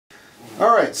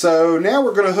Alright, so now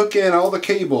we're going to hook in all the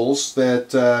cables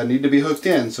that need to be hooked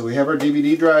in. So we have our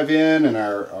DVD drive in and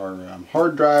our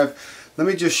hard drive. Let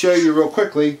me just show you real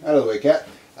quickly, out of the way, Cat,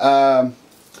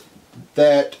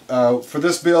 that for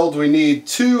this build we need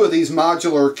 2 of these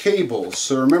modular cables.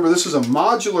 So remember, this is a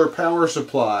modular power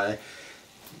supply.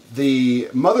 The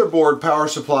motherboard power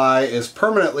supply is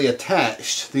permanently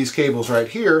attached, these cables right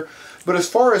here. But as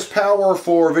far as power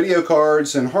for video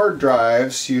cards and hard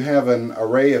drives, you have an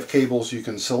array of cables you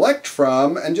can select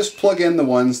from and just plug in the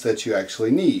ones that you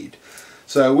actually need.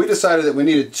 So we decided that we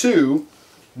needed 2.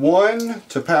 One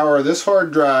to power this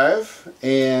hard drive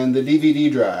and the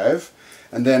DVD drive,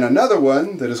 and then another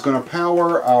one that is going to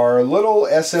power our little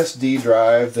SSD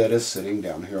drive that is sitting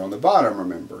down here on the bottom,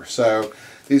 remember. So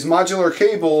these modular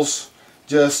cables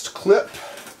just clip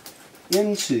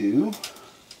into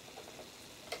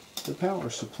the power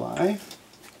supply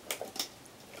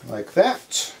like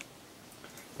that,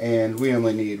 and we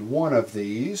only need 1 of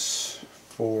these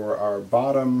for our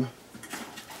bottom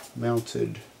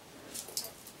mounted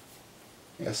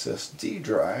SSD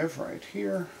drive right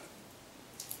here.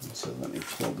 And so let me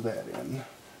plug that in.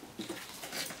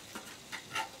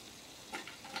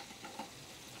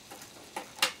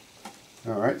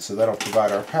 Alright, so that'll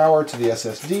provide our power to the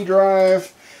SSD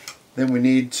drive. Then we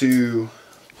need to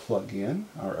plug in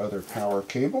our other power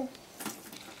cable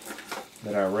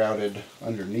that I routed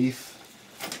underneath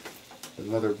the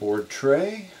motherboard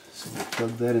tray. So we'll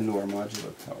plug that into our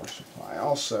modular power supply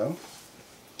also.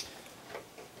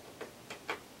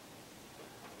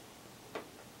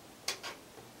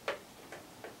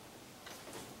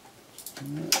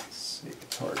 Let's see,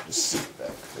 it's hard to see back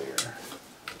there.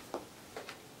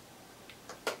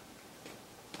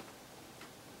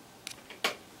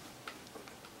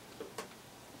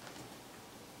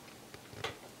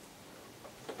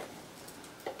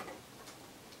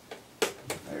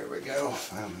 There we go,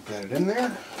 finally got it in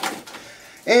there.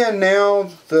 And now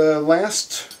the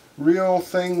last real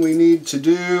thing we need to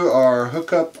do are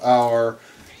hook up our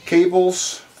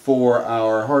cables for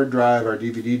our hard drive, our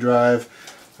DVD drive,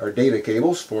 our data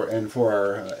cables for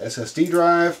our SSD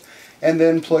drive, and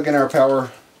then plug in our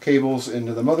power cables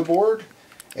into the motherboard,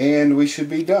 and we should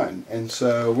be done. And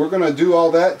so we're going to do all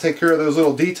that, take care of those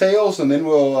little details, and then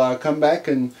we'll come back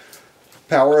and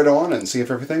power it on and see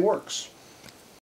if everything works.